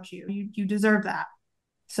care about you. You deserve that.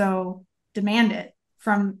 So demand it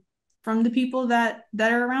from the people that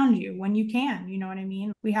are around you when you can. You know what I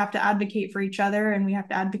mean? We have to advocate for each other and we have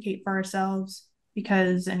to advocate for ourselves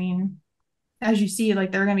because, I mean, as you see,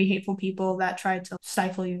 like there are going to be hateful people that try to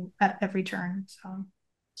stifle you at every turn.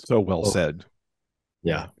 So well said.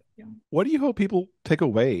 Yeah. What do you hope people take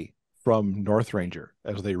away from Northranger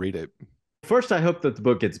as they read it? First, I hope that the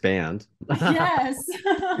book gets banned. Yes.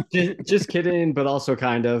 just kidding, but also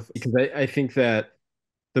kind of, because I think that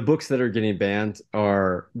the books that are getting banned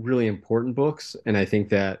are really important books. And I think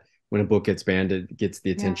that when a book gets banned, it gets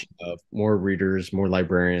the attention of more readers, more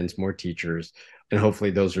librarians, more teachers. And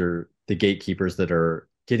hopefully those are the gatekeepers that are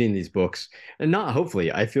getting these books. And not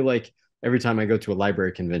hopefully, I feel like every time I go to a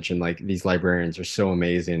library convention, like these librarians are so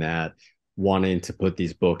amazing at wanting to put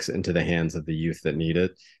these books into the hands of the youth that need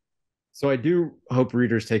it. So I do hope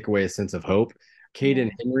readers take away a sense of hope. Kate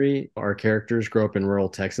and Henry, our characters, grow up in rural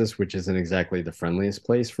Texas, which isn't exactly the friendliest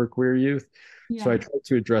place for queer youth. Yeah. So I try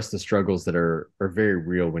to address the struggles that are very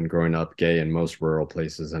real when growing up gay in most rural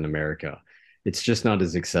places in America. It's just not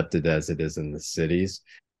as accepted as it is in the cities.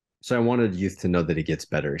 So I wanted youth to know that it gets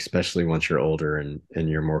better, especially once you're older and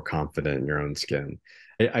you're more confident in your own skin.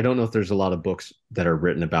 I don't know if there's a lot of books that are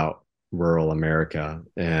written about rural America,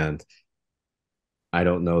 and I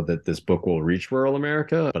don't know that this book will reach rural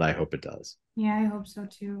America, but I hope it does. Yeah, I hope so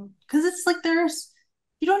too. Because it's like there's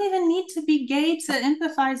you don't even need to be gay to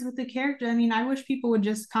empathize with the character. I mean, I wish people would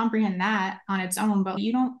just comprehend that on its own, but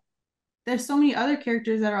you don't, there's so many other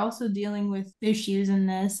characters that are also dealing with issues in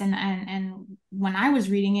this. And when I was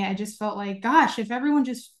reading it, I just felt like, gosh, if everyone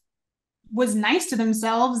just was nice to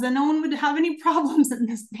themselves, then no one would have any problems in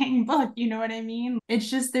this dang book. You know what I mean? It's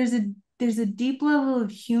just there's a deep level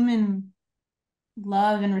of human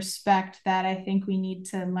love and respect that I think we need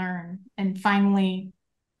to learn and finally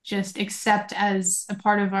just accept as a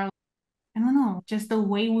part of our, I don't know, just the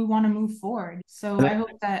way we want to move forward. So I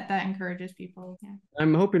hope that that encourages people. Yeah.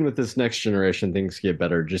 I'm hoping with this next generation things get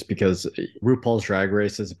better just because RuPaul's Drag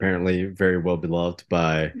Race is apparently very well beloved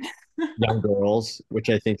by young girls, which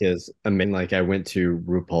I think is amazing. Like I went to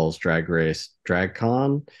RuPaul's Drag Race Drag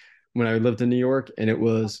Con when I lived in New York, and it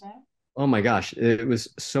was, Okay. oh my gosh, it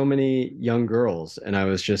was so many young girls. And I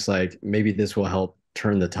was just like, maybe this will help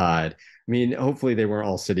turn the tide. I mean, hopefully they weren't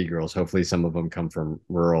all city girls. Hopefully some of them come from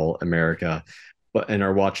rural America, but and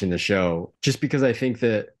are watching the show. Just because I think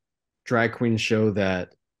that drag queens show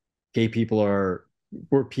that gay people are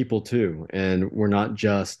we're people too, and we're not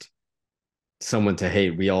just someone to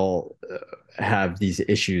hate. We all have these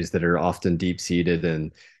issues that are often deep seated,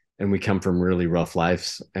 and we come from really rough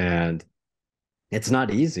lives, and it's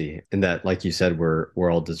not easy. And that, like you said, we're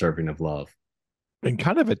all deserving of love. And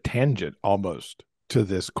kind of a tangent almost to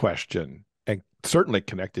this question, and certainly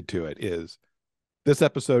connected to it, is this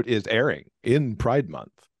episode is airing in Pride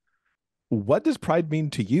Month. What does Pride mean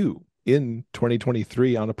to you in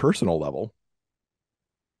 2023 on a personal level?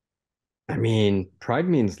 I mean, pride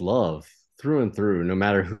means love through and through, no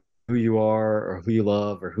matter who you are or who you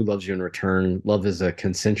love or who loves you in return. Love is a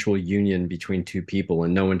consensual union between two people,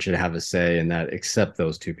 and no one should have a say in that except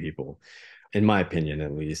those two people. In my opinion,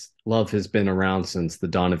 at least, love has been around since the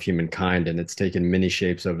dawn of humankind, and it's taken many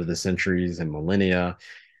shapes over the centuries and millennia.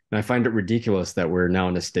 And I find it ridiculous that we're now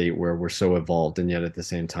in a state where we're so evolved and yet at the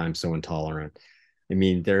same time so intolerant. I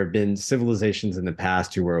mean, there have been civilizations in the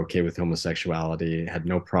past who were okay with homosexuality, had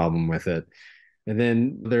no problem with it. And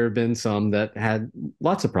then there have been some that had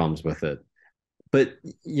lots of problems with it. But,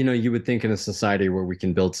 you know, you would think in a society where we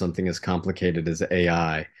can build something as complicated as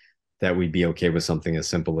AI, that we'd be okay with something as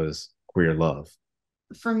simple as queer love.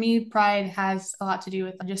 For me, pride has a lot to do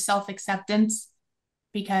with just self-acceptance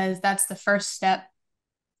because that's the first step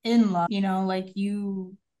in love. You know, like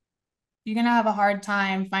you're gonna have a hard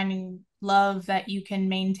time finding love that you can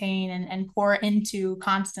maintain and pour into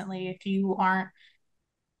constantly if you aren't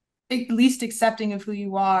at least accepting of who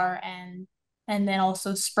you are and then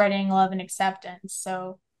also spreading love and acceptance.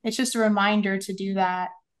 So it's just a reminder to do that.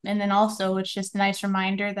 And then also it's just a nice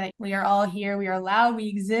reminder that we are all here, we are allowed, we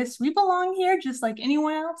exist, we belong here just like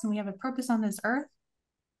anyone else, and we have a purpose on this earth.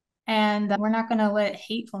 And we're not going to let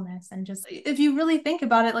hatefulness and just, if you really think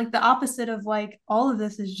about it, like the opposite of like all of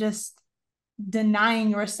this is just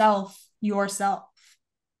denying yourself. I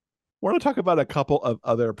want to talk about a couple of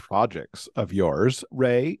other projects of yours.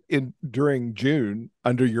 Rey, during June,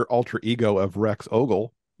 under your alter ego of Rex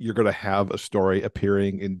Ogle, you're going to have a story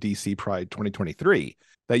appearing in DC Pride 2023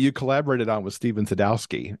 that you collaborated on with Steven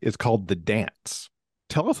Sadowski. It's called The Dance.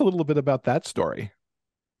 Tell us a little bit about that story.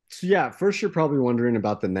 So yeah, first you're probably wondering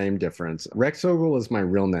about the name difference. Rex Ogle is my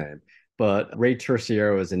real name, but Rey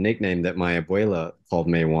Terceiro is a nickname that my abuela called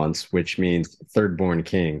me once, which means third born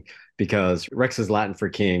king, because Rex is Latin for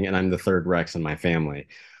king, and I'm the third Rex in my family.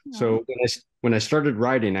 So when I started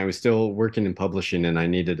writing, I was still working in publishing and I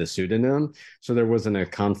needed a pseudonym. So there wasn't a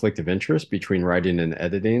conflict of interest between writing and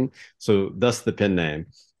editing. So thus the pen name.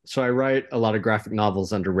 So I write a lot of graphic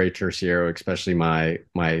novels under Rey Terceiro, especially my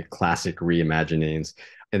classic reimaginings.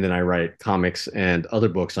 And then I write comics and other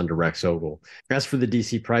books under Rex Ogle. As for the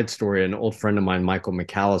DC Pride story, an old friend of mine, Michael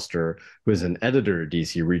McAllister, who is an editor at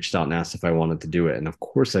DC, reached out and asked if I wanted to do it. And of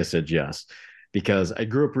course I said yes, because I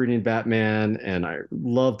grew up reading Batman and I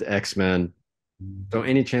loved X-Men. So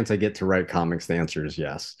any chance I get to write comics, the answer is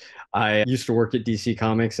yes. I used to work at DC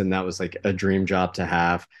Comics, and that was like a dream job to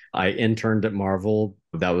have. I interned at Marvel.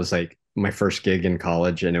 That was like my first gig in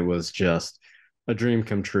college, and it was just a dream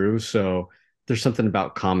come true. So there's something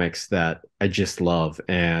about comics that I just love,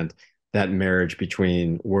 and that marriage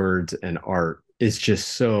between words and art is just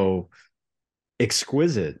so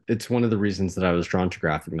exquisite. It's one of the reasons that I was drawn to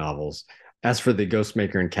graphic novels. As for the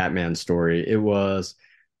Ghostmaker and Catman story, it was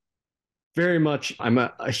very much, I'm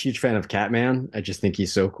a huge fan of Catman. I just think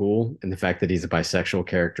he's so cool. And the fact that he's a bisexual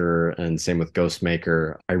character, and same with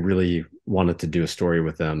Ghostmaker, I really wanted to do a story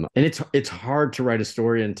with them. And it's hard to write a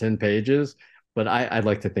story in 10 pages, but I'd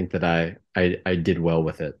like to think that I did well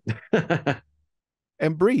with it.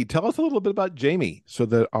 And Bre, tell us a little bit about Jamie so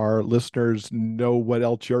that our listeners know what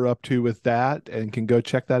else you're up to with that and can go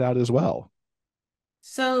check that out as well.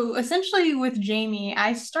 So essentially with Jamie,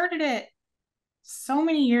 I started it so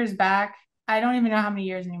many years back. I don't even know how many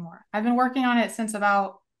years anymore. I've been working on it since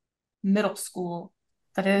about middle school.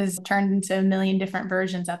 That is turned into a million different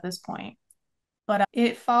versions at this point. But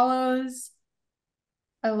it follows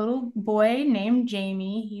a little boy named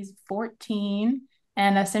Jamie. He's 14,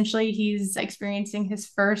 and essentially he's experiencing his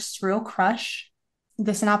first real crush.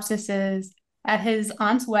 The synopsis is: at his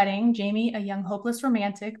aunt's wedding, Jamie, a young hopeless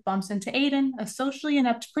romantic, bumps into Aiden, a socially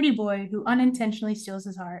inept pretty boy who unintentionally steals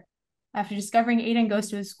his heart. After discovering Aiden goes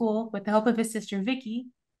to his school with the help of his sister Vicky,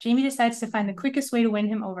 Jamie decides to find the quickest way to win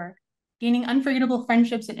him over. Gaining unforgettable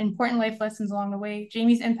friendships and important life lessons along the way,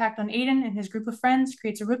 Jamie's impact on Aiden and his group of friends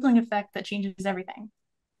creates a rippling effect that changes everything.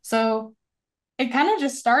 So it kind of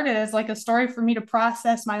just started as like a story for me to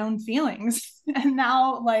process my own feelings. And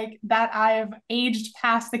now, like that I've aged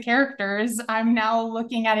past the characters, I'm now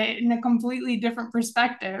looking at it in a completely different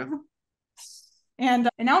perspective. And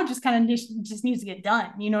now it just kind of just needs to get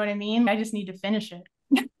done. You know what I mean? I just need to finish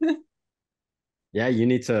it. Yeah, you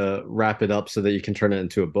need to wrap it up so that you can turn it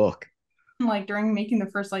into a book. Like during making the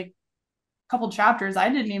first like couple chapters, I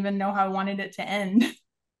didn't even know how I wanted it to end.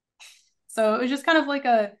 So it was just kind of like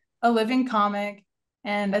a living comic.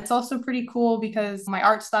 And it's also pretty cool because my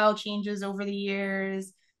art style changes over the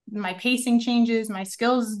years, my pacing changes, my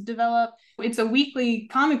skills develop. It's a weekly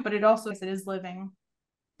comic, but it is living.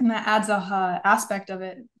 And that adds a aspect of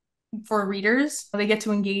it for readers. They get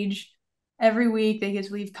to engage every week. They get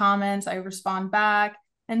to leave comments. I respond back.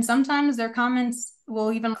 And sometimes their comments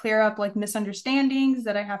will even clear up like misunderstandings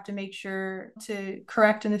that I have to make sure to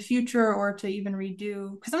correct in the future or to even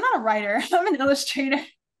redo. Because I'm not a writer, I'm an illustrator.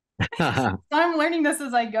 So I'm learning this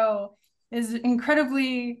as I go. Is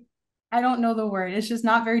incredibly, I don't know the word. It's just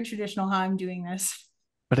not very traditional how I'm doing this.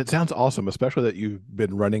 But it sounds awesome, especially that you've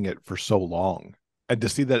been running it for so long and to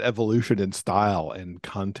see that evolution in style and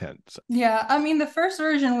content. Yeah, I mean, the first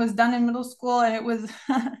version was done in middle school and it was,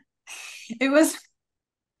 it was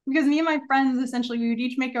because me and my friends essentially we would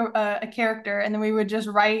each make a character and then we would just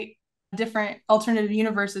write different alternative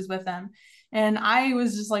universes with them. And I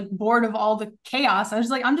was just like bored of all the chaos. I was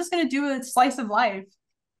like, I'm just gonna do a slice of life.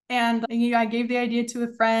 And you know, I gave the idea to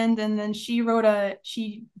a friend, and then she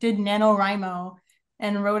did NaNoWriMo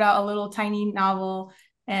and wrote out a little tiny novel.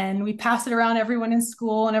 And we passed it around everyone in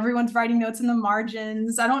school, and everyone's writing notes in the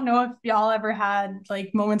margins. I don't know if y'all ever had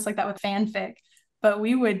like moments like that with fanfic, but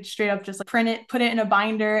we would straight up just like print it, put it in a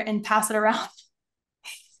binder, and pass it around.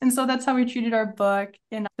 And so that's how we treated our book.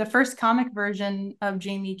 And the first comic version of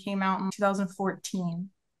Jamie came out in 2014,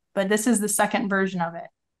 but this is the second version of it,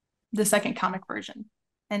 the second comic version.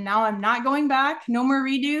 And now I'm not going back. No more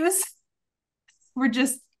redos. We're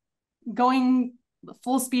just going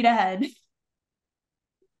full speed ahead.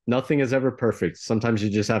 Nothing is ever perfect. Sometimes you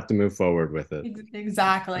just have to move forward with it.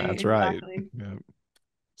 Exactly. That's right. Yeah.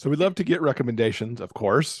 So we'd love to get recommendations, of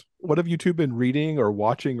course. What have you two been reading or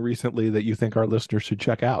watching recently that you think our listeners should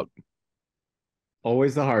check out?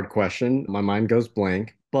 Always the hard question. My mind goes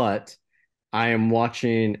blank, but I am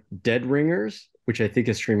watching Dead Ringers, which I think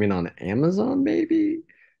is streaming on Amazon, maybe.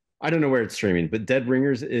 I don't know where it's streaming, but Dead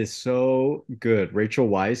Ringers is so good. Rachel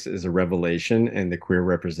Weisz is a revelation, and the queer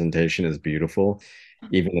representation is beautiful.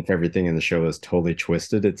 Even if everything in the show is totally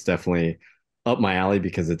twisted, it's definitely up my alley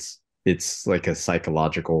because it's like a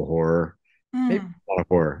psychological horror. Maybe not a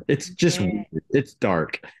horror. It's just weird. It's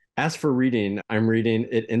dark. As for reading, I'm reading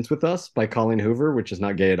It Ends With Us by Colleen Hoover, which is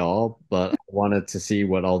not gay at all, but I wanted to see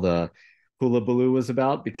what all the hullabaloo was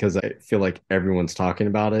about because I feel like everyone's talking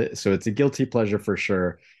about it. So it's a guilty pleasure for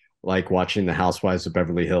sure, like watching The Housewives of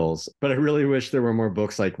Beverly Hills. But I really wish there were more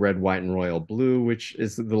books like Red, White, and Royal Blue, which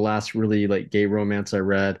is the last really like gay romance I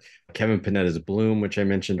read. Kevin Panetta's Bloom, which I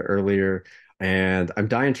mentioned earlier. And I'm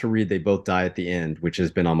dying to read They Both Die at the End, which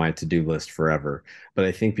has been on my to-do list forever. But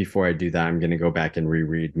I think before I do that, I'm going to go back and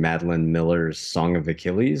reread Madeline Miller's Song of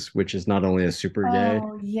Achilles, which is not only a super gay,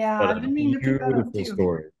 yeah, but I've been meaning to pick that up beautiful too.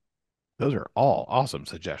 story. Those are all awesome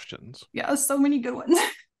suggestions. Yeah, so many good ones.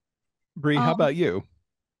 Bre, how about you?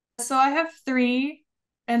 So I have three,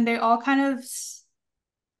 and they all kind of,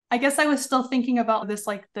 I guess I was still thinking about this,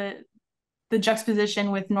 like the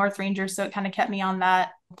juxtaposition with Northranger, so it kind of kept me on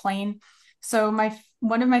that plane. So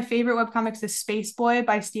one of my favorite webcomics is Space Boy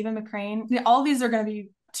by Stephen McCrane. All these are going to be,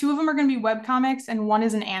 two of them are going to be webcomics, and one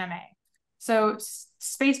is an anime. So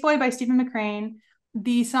Space Boy by Stephen McCrane,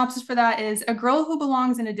 the synopsis for that is: a girl who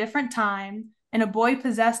belongs in a different time and a boy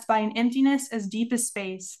possessed by an emptiness as deep as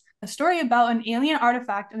space. A story about an alien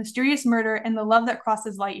artifact, a mysterious murder, and the love that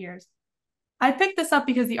crosses light years. I picked this up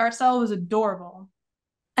because the art style was adorable.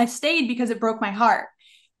 I stayed because it broke my heart.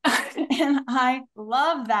 And I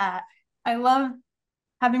love that. I love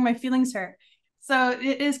having my feelings hurt. So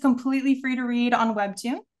it is completely free to read on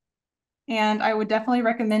Webtoon, and I would definitely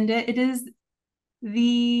recommend it. It is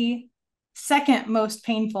the second most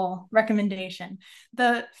painful recommendation.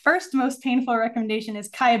 The first most painful recommendation is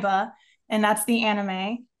Kaiba, and that's the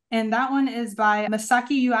anime. And that one is by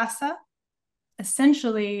Masaki Yuasa.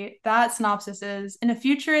 Essentially, that synopsis is in a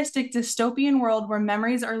futuristic dystopian world where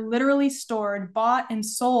memories are literally stored, bought, and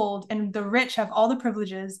sold, and the rich have all the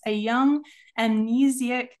privileges, a young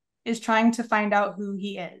amnesiac is trying to find out who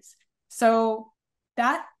he is. So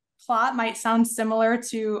that plot might sound similar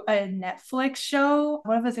to a Netflix show.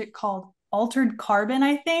 What was it called? Altered Carbon,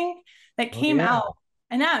 I think, that came out.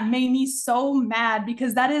 And that made me so mad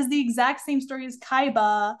because that is the exact same story as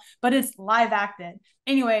Kaiba, but it's live acted.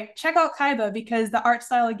 Anyway, check out Kaiba because the art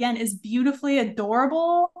style, again, is beautifully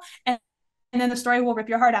adorable. And then the story will rip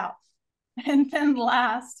your heart out. And then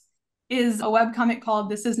last is a webcomic called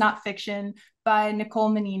This Is Not Fiction by Nicole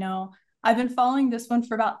Menino. I've been following this one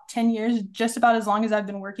for about 10 years, just about as long as I've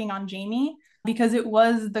been working on Jamie, because it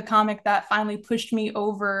was the comic that finally pushed me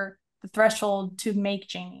over the threshold to make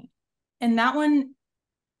Jamie. And that one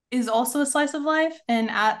is also a slice of life. And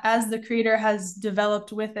as the creator has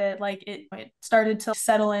developed with it, like it started to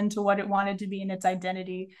settle into what it wanted to be in its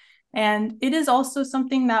identity. And it is also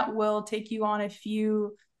something that will take you on a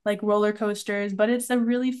few like roller coasters, but it's a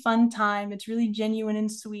really fun time. It's really genuine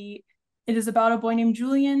and sweet. It is about a boy named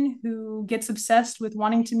Julian who gets obsessed with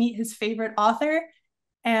wanting to meet his favorite author.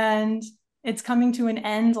 And it's coming to an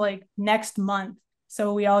end like next month.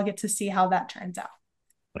 So we all get to see how that turns out.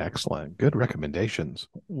 Excellent. Good recommendations.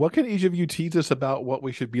 What can each of you tease us about what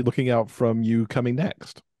we should be looking out from you coming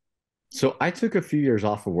next? So I took a few years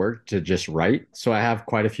off of work to just write. So I have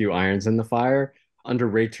quite a few irons in the fire. Under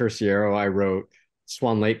Rey Terceiro, I wrote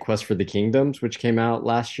Swan Lake Quest for the Kingdoms, which came out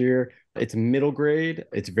last year. It's middle grade.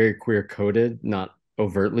 It's very queer coded, not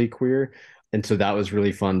overtly queer. And so that was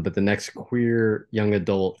really fun. But the next queer young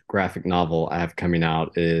adult graphic novel I have coming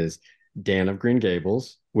out is Dan of Green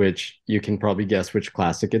Gables, which you can probably guess which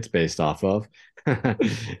classic it's based off of.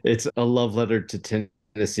 It's a love letter to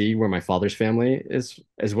Tennessee, where my father's family is,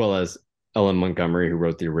 as well as Ellen Montgomery, who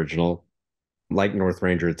wrote the original. Like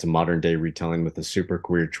Northranger, it's a modern day retelling with a super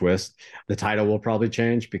queer twist. The title will probably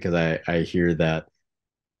change because I hear that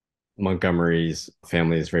Montgomery's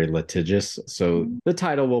family is very litigious. So the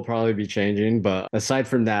title will probably be changing. But aside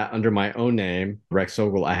from that, under my own name, Rex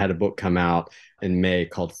Ogle, I had a book come out in May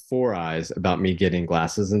called Four Eyes about me getting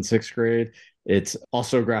glasses in sixth grade. It's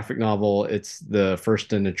also a graphic novel. It's the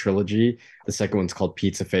first in a trilogy. The second one's called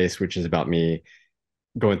Pizza Face, which is about me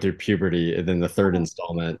going through puberty. And then the third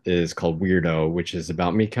installment is called Weirdo, which is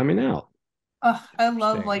about me coming out. Oh, I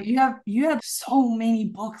love like you have so many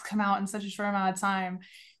books come out in such a short amount of time.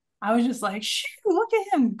 I was just like, shoot, look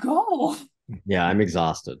at him go. Yeah, I'm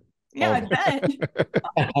exhausted. Yeah, I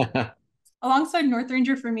bet. Alongside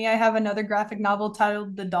Northranger, for me, I have another graphic novel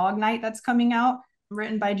titled The Dog Night that's coming out,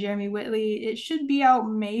 written by Jeremy Whitley. It should be out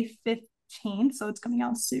May 15th, so it's coming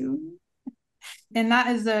out soon. And that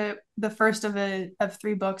is the first of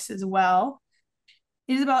 3 books as well.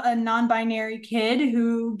 It is about a non-binary kid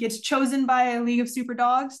who gets chosen by a league of super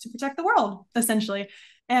dogs to protect the world, essentially.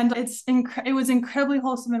 And it was incredibly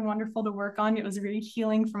wholesome and wonderful to work on. It was really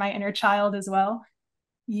healing for my inner child as well.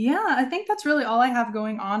 Yeah, I think that's really all I have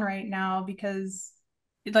going on right now because,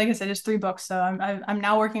 like I said, it's 3 books. So I'm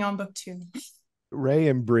now working on book 2. Rey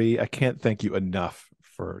and Bre, I can't thank you enough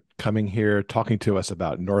for coming here, talking to us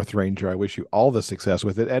about Northranger. I wish you all the success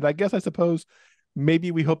with it. And I suppose maybe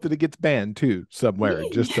we hope that it gets banned too somewhere,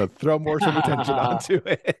 just to throw more some attention onto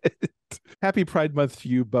it. Happy Pride Month to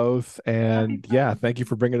you both. And yeah, thank you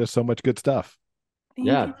for bringing us so much good stuff.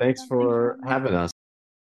 Thanks for having us.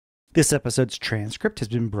 This episode's transcript has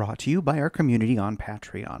been brought to you by our community on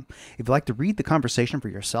Patreon. If you'd like to read the conversation for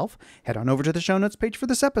yourself, head on over to the show notes page for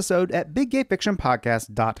this episode at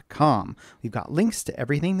biggayfictionpodcast.com. We've got links to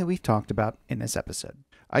everything that we've talked about in this episode.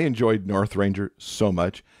 I enjoyed Northanger so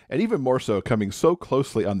much, and even more so coming so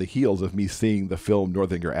closely on the heels of me seeing the film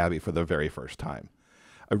Northanger Abbey for the very first time.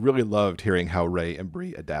 I really loved hearing how Rey and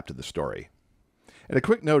Bre adapted the story. And a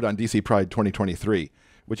quick note on DC Pride 2023,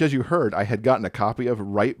 which, as you heard, I had gotten a copy of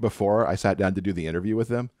right before I sat down to do the interview with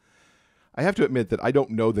them. I have to admit that I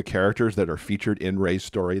don't know the characters that are featured in Rey's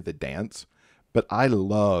story, The Dance, but I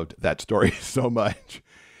loved that story so much.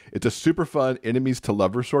 It's a super fun enemies to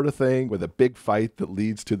lovers sort of thing with a big fight that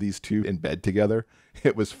leads to these two in bed together.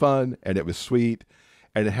 It was fun and it was sweet,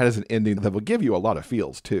 and it has an ending that will give you a lot of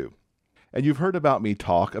feels too. And you've heard about me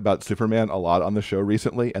talk about Superman a lot on the show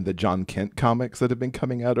recently and the John Kent comics that have been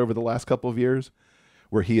coming out over the last couple of years,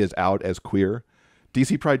 where he is out as queer.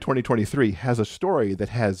 DC Pride 2023 has a story that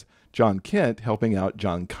has John Kent helping out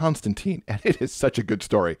John Constantine, and it is such a good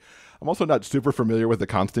story. I'm also not super familiar with the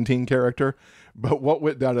Constantine character, but what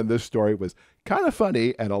went down in this story was kind of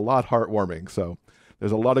funny and a lot heartwarming. So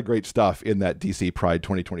there's a lot of great stuff in that DC Pride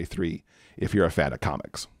 2023 if you're a fan of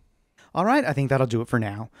comics. All right, I think that'll do it for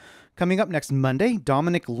now. Coming up next Monday,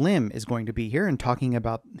 Dominic Lim is going to be here and talking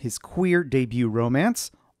about his queer debut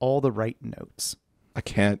romance, All the Right Notes. I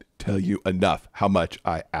can't tell you enough how much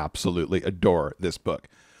I absolutely adore this book.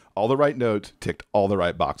 All the Right Notes ticked all the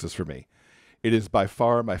right boxes for me. It is by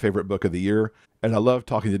far my favorite book of the year, and I love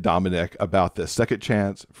talking to Dominic about the second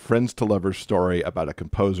chance, friends to lovers story about a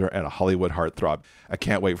composer and a Hollywood heartthrob. I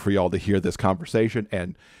can't wait for y'all to hear this conversation,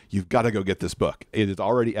 and you've got to go get this book. It is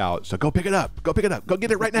already out, so go pick it up. Go pick it up. Go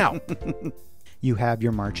get it right now. You have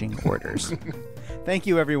your marching orders. Thank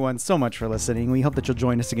you, everyone, so much for listening. We hope that you'll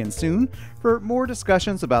join us again soon for more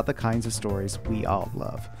discussions about the kinds of stories we all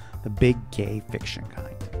love, the big gay fiction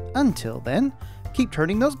kind. Until then, keep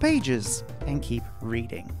turning those pages and keep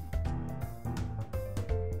reading.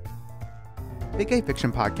 Big Gay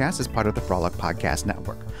Fiction Podcast is part of the Frolic Podcast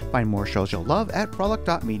Network. Find more shows you'll love at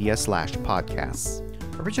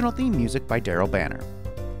frolic.media/podcasts. Original theme music by Daryl Banner.